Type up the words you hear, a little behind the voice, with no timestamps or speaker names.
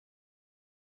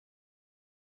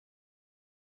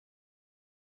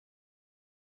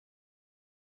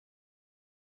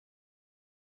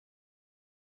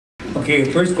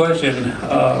Okay, first question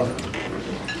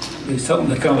is something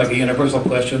that's kind of like a universal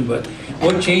question, but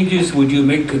what changes would you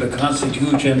make to the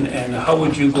Constitution and how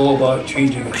would you go about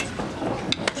changing it?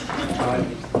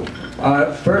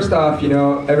 First off, you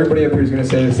know, everybody up here is going to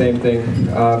say the same thing.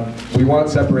 We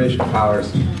want separation of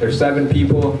powers. There's 7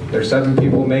 people. There's 7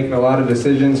 people making a lot of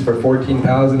decisions for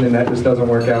 14,000, and that just doesn't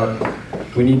work out.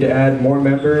 We need to add more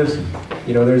members.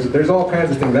 You know, there's all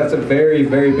kinds of things. That's a very,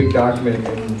 very big document,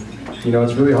 and you know,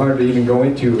 it's really hard to even go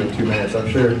into in 2 minutes. I'm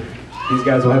sure these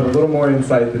guys will have a little more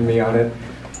insight than me on it.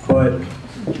 But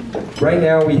right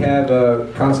now we have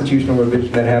a constitutional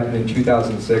revision that happened in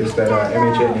 2006 that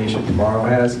MHA Nation tomorrow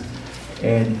has.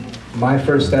 And my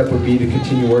first step would be to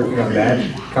continue working on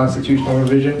that constitutional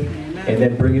revision and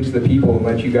then bring it to the people and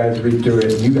let you guys read through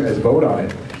it and you guys vote on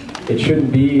it. It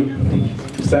shouldn't be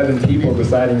 7 people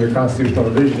deciding your constitutional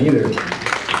revision either.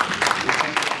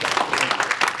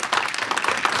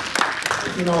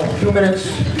 You know, a few minutes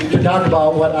to talk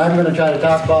about what I'm going to try to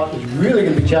talk about is really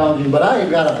going to be challenging, but I ain't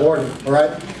got a board, all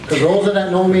right? Because those that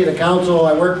know me, the council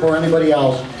I work for, anybody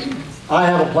else, I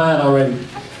have a plan already.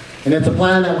 And it's a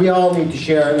plan that we all need to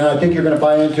share, and I think you're going to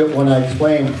buy into it when I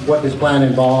explain what this plan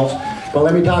involves. But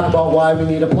let me talk about why we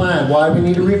need a plan, why we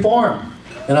need to reform.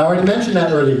 And I already mentioned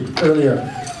that earlier.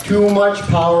 Too much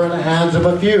power in the hands of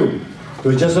a few. It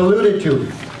was just alluded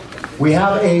to. We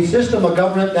have a system of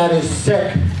government that is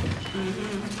sick.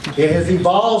 It has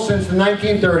evolved since the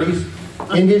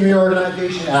 1930s, Indian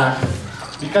Reorganization Act.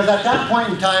 Because at that point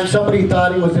in time, somebody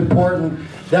thought it was important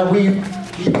that we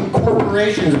keep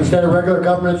corporations instead of regular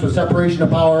governments with separation of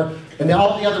power and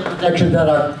all the other protections that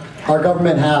our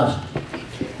government has.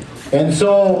 And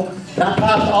so that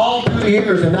passed all through the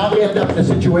years, and now we end up in a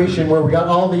situation where we got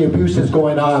all the abuses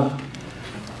going on.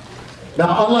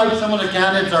 Now, unlike some of the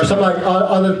candidates or some like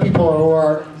other people who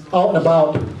are out and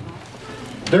about,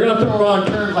 they're going to throw around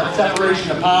terms like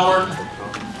separation of power.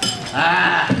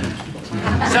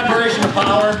 Separation of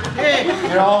power,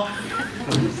 you know.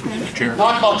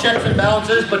 Talk about checks and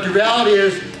balances, but the reality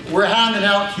is we're handing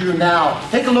out to you now.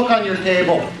 Take a look on your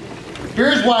table.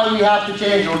 Here's why we have to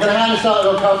change it. We're going to hand this out,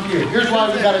 it'll come to you. Here's why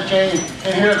we got to change,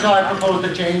 and here's how I propose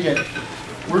to change it.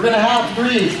 We're going to have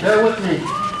 3, bear with me,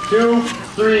 2,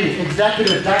 3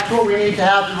 executives. That's what we need to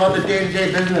have to run the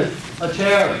day-to-day business. A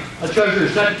chair, a treasurer,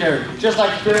 secretary, just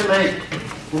like Spirit Lake.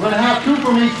 We're going to have 2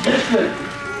 from each district,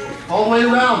 all the way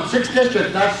around, 6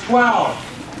 districts, that's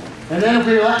 12. And then if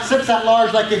we elect 6 at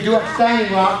large like they do at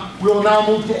Standing Rock, we will now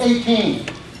move to 18.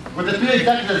 With the 3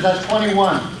 executives, that's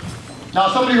 21.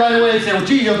 Now somebody right away would say, well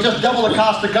gee, you'll just double the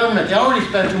cost of government. They already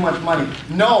spend too much money.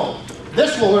 No,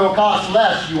 this will cost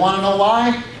less. You want to know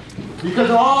why?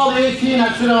 Because all the 18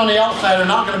 that sit on the outside are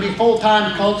not going to be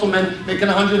full-time councilmen making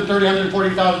 130,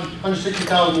 140,000,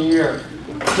 160,000 a year.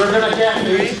 They're going to get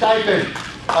a stipend,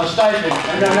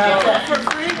 and then that's it.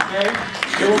 Okay?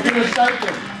 They will get a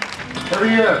stipend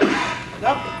every year.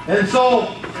 And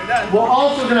so we're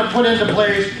also going to put into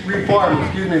place reform,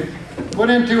 put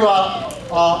into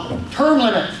term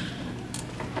limits,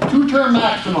 2-term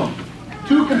maximum,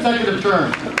 2 consecutive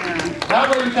terms. That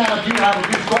way you can't have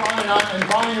abuse go on and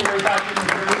buying your way back into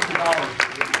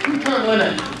the $2 term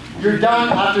limit. You're done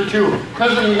after 2.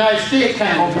 President of the United States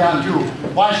can't go beyond 2.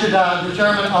 Why should the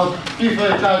chairman of Chief of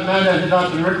the Tribal Mandates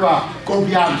and Rick Rock go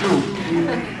beyond 2?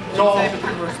 So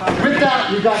with that,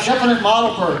 we've got a definite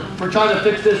model for trying to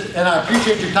fix this, and I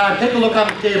appreciate your time. Take a look on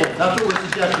the table. That's what we're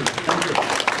suggesting. Thank you.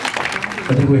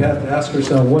 I think we have to ask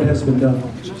ourselves what has been done.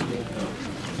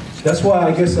 That's why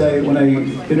I guess when I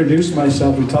introduced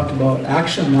myself, we talked about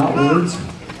action, not words.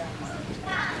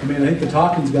 I mean, I think the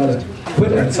talking's got to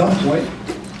quit at some point,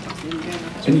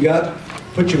 and you got to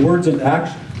put your words into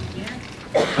action.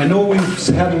 I know we've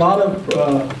had a lot of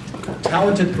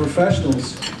talented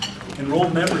professionals,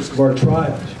 enrolled members of our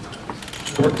tribe,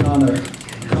 worked on a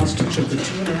constitution for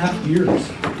 2.5 years,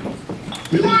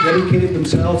 really dedicated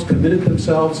themselves, committed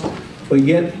themselves, but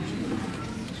yet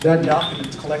that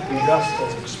document's collecting dust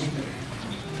as we speak.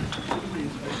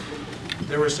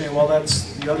 They were saying, well,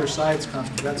 that's the other side's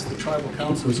constitution, that's the tribal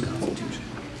council's constitution.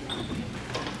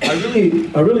 I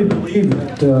really believe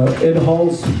that Ed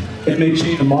Hall's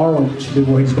MHA Tomorrow initiative,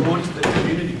 where he's going to the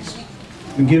communities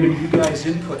and giving you guys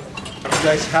input. You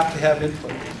guys have to have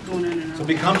input. So it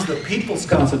becomes the people's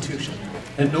constitution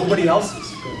and nobody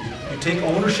else's. You take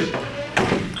ownership of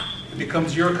it. It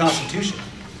becomes your constitution.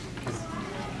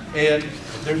 And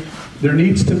there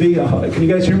needs to be can you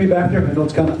guys hear me back there? I know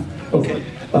it's kind of, okay.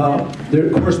 There,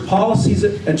 of course, policies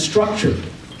and structure,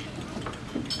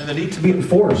 and they need to be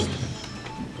enforced.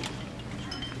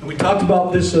 And we talked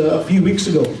about this a few weeks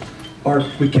ago.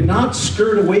 We cannot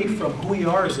skirt away from who we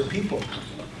are as a people.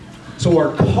 So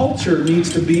our culture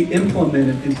needs to be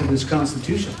implemented into this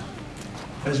Constitution,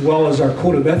 as well as our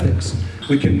code of ethics.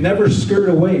 We can never skirt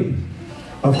away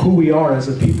of who we are as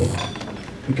a people.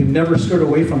 We can never skirt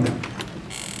away from that.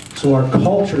 So our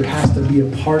culture has to be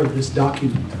a part of this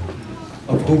document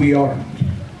of who we are.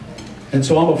 And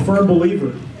so I'm a firm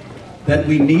believer that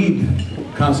we need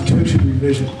Constitution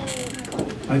revision.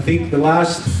 I think the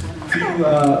last few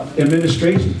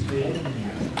administrations,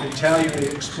 they tell you, they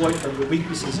exploit the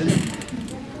weaknesses in it.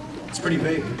 It's pretty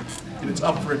vague, and it's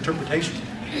up for interpretation.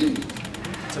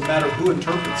 It's a matter of who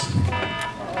interprets.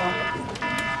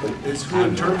 It's who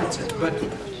interprets it. But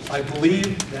I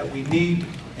believe that we need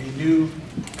a new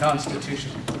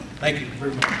Constitution. Thank you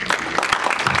very much.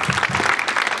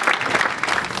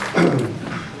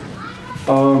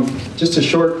 Just a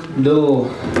short little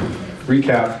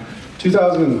recap.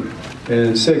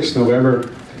 2006,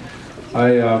 November,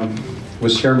 I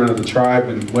was chairman of the tribe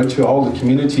and went to all the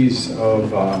communities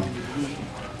of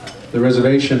the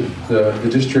reservation, the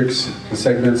districts, the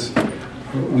segments.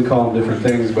 We call them different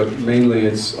things, but mainly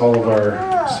it's all of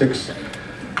our 6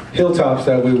 hilltops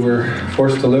that we were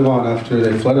forced to live on after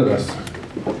they flooded us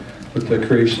with the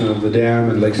creation of the dam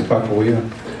and Lake Sakakawea.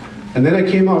 And then I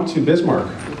came out to Bismarck.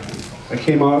 I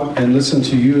came out and listened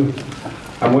to you.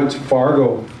 I went to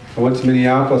Fargo, I went to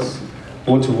Minneapolis,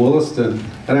 I went to Williston,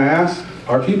 and I asked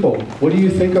our people, what do you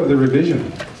think of the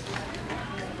revision?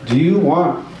 Do you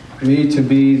want me to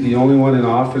be the only one in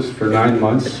office for 9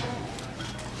 months?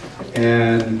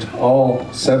 And all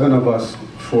 7 of us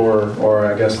or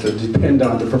I guess it depend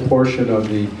on the proportion of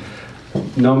the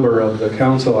number of the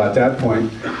council at that point,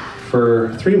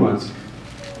 for 3 months.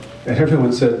 And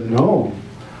everyone said no.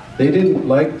 They didn't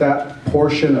like that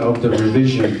portion of the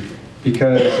revision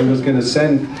because it was going to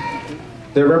send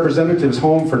their representatives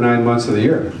home for 9 months of the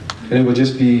year. And it would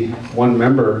just be one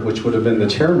member, which would have been the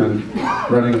chairman,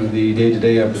 running the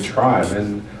day-to-day of the tribe.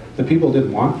 And the people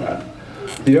didn't want that.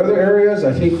 The other areas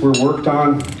I think were worked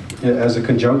on as a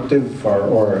conjunctive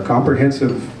or a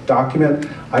comprehensive document.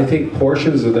 I think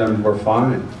portions of them were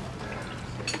fine.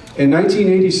 In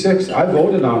 1986, I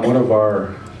voted on one of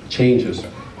our changes.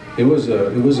 It was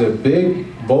a big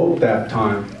vote that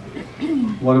time.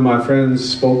 One of my friends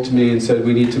spoke to me and said,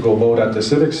 we need to go vote at the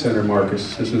Civic Center,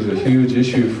 Marcus. This is a huge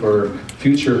issue for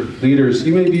future leaders.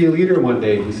 You may be a leader one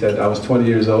day, he said. I was 20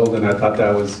 years old and I thought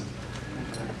that was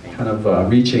kind of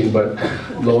reaching, but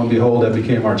lo and behold, I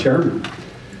became our chairman.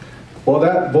 Well,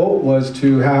 that vote was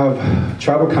to have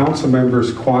tribal council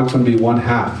members quantum be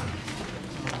 1/2.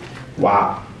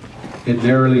 Wow. It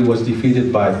narrowly was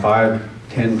defeated by 5,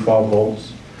 10, 12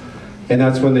 votes. And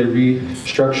that's when they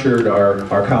restructured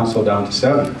our council down to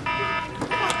 7.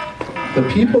 The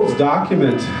people's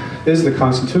document is the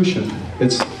Constitution.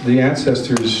 It's the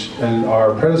ancestors and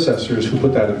our predecessors who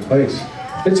put that in place.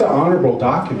 It's an honorable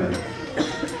document.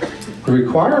 The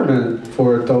requirement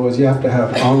for it, though, is you have to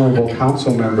have honorable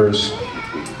council members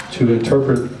to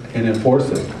interpret and enforce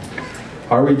it.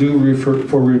 Are we due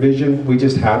for revision? We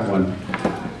just had one.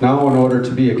 Now, in order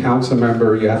to be a council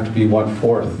member, you have to be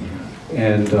 1/4.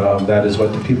 And that is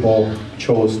what the people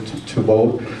chose to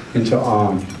vote into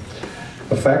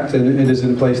effect, and it is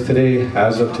in place today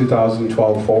as of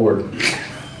 2012 forward.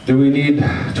 Do we need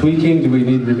tweaking? Do we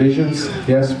need revisions?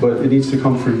 Yes, but it needs to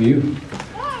come from you.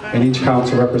 And each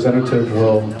council representative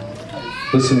will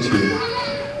listen to you.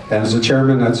 And as a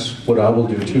chairman, that's what I will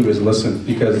do too, is listen,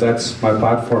 because that's my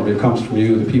platform. It comes from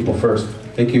you, the people first.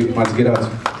 Thank you.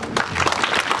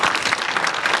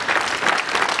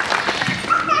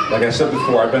 Like I said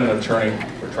before, I've been an attorney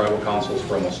for tribal councils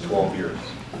for almost 12 years.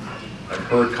 I've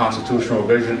heard constitutional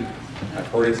revision. I've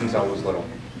heard it since I was little.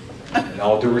 And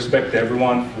all due respect to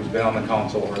everyone who's been on the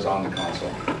council or is on the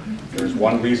council, there's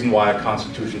one reason why a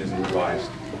constitution isn't revised.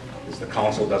 Is the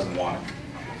council doesn't want it.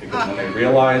 Because when they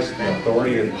realize the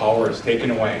authority and power is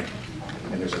taken away,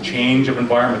 and there's a change of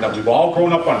environment that we've all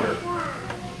grown up under,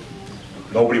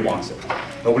 nobody wants it.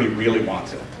 Nobody really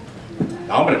wants it.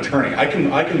 Now, I'm an attorney. I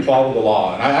can follow the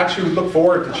law, and I actually look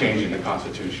forward to changing the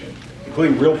Constitution,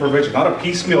 including real provision, not a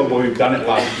piecemeal where we've done it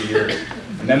last few years.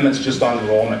 Amendments just on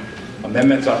enrollment,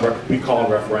 amendments on what we call a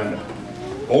referendum.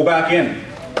 Go back in,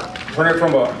 turn it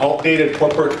from an outdated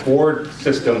corporate board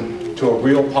system to a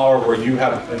real power where you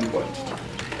have input.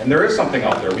 And there is something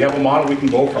out there. We have a model we can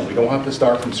go from. We don't have to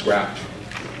start from scratch.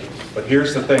 But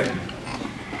here's the thing.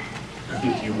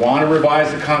 If you want to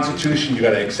revise the Constitution, you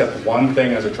got to accept one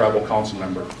thing as a tribal council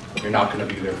member. You're not going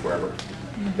to be there forever.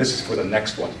 This is for the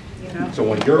next one. So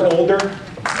when you're older,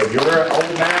 if you're an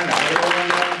old man,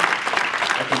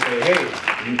 I can say, hey,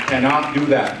 you cannot do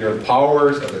that. Your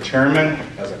powers as a chairman,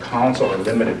 as a council are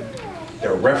limited.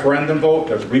 There are referendum vote,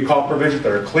 there's recall provisions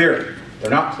that are clear.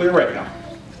 They're not clear right now.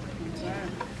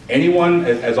 Anyone,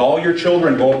 as all your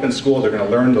children go up in school, they're going to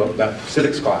learn that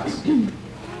civics class,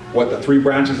 what the 3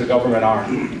 branches of government are.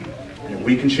 And if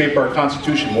we can shape our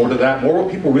Constitution more to that, more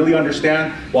what people really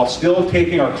understand, while still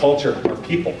taking our culture, our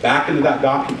people, back into that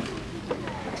document,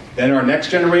 then our next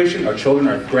generation, our children,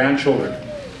 our grandchildren,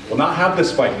 will not have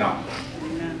this fight now.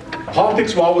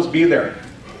 Politics will always be there,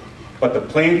 but the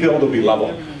playing field will be level,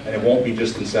 and it won't be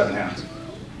just in 7 hands.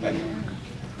 Thank you.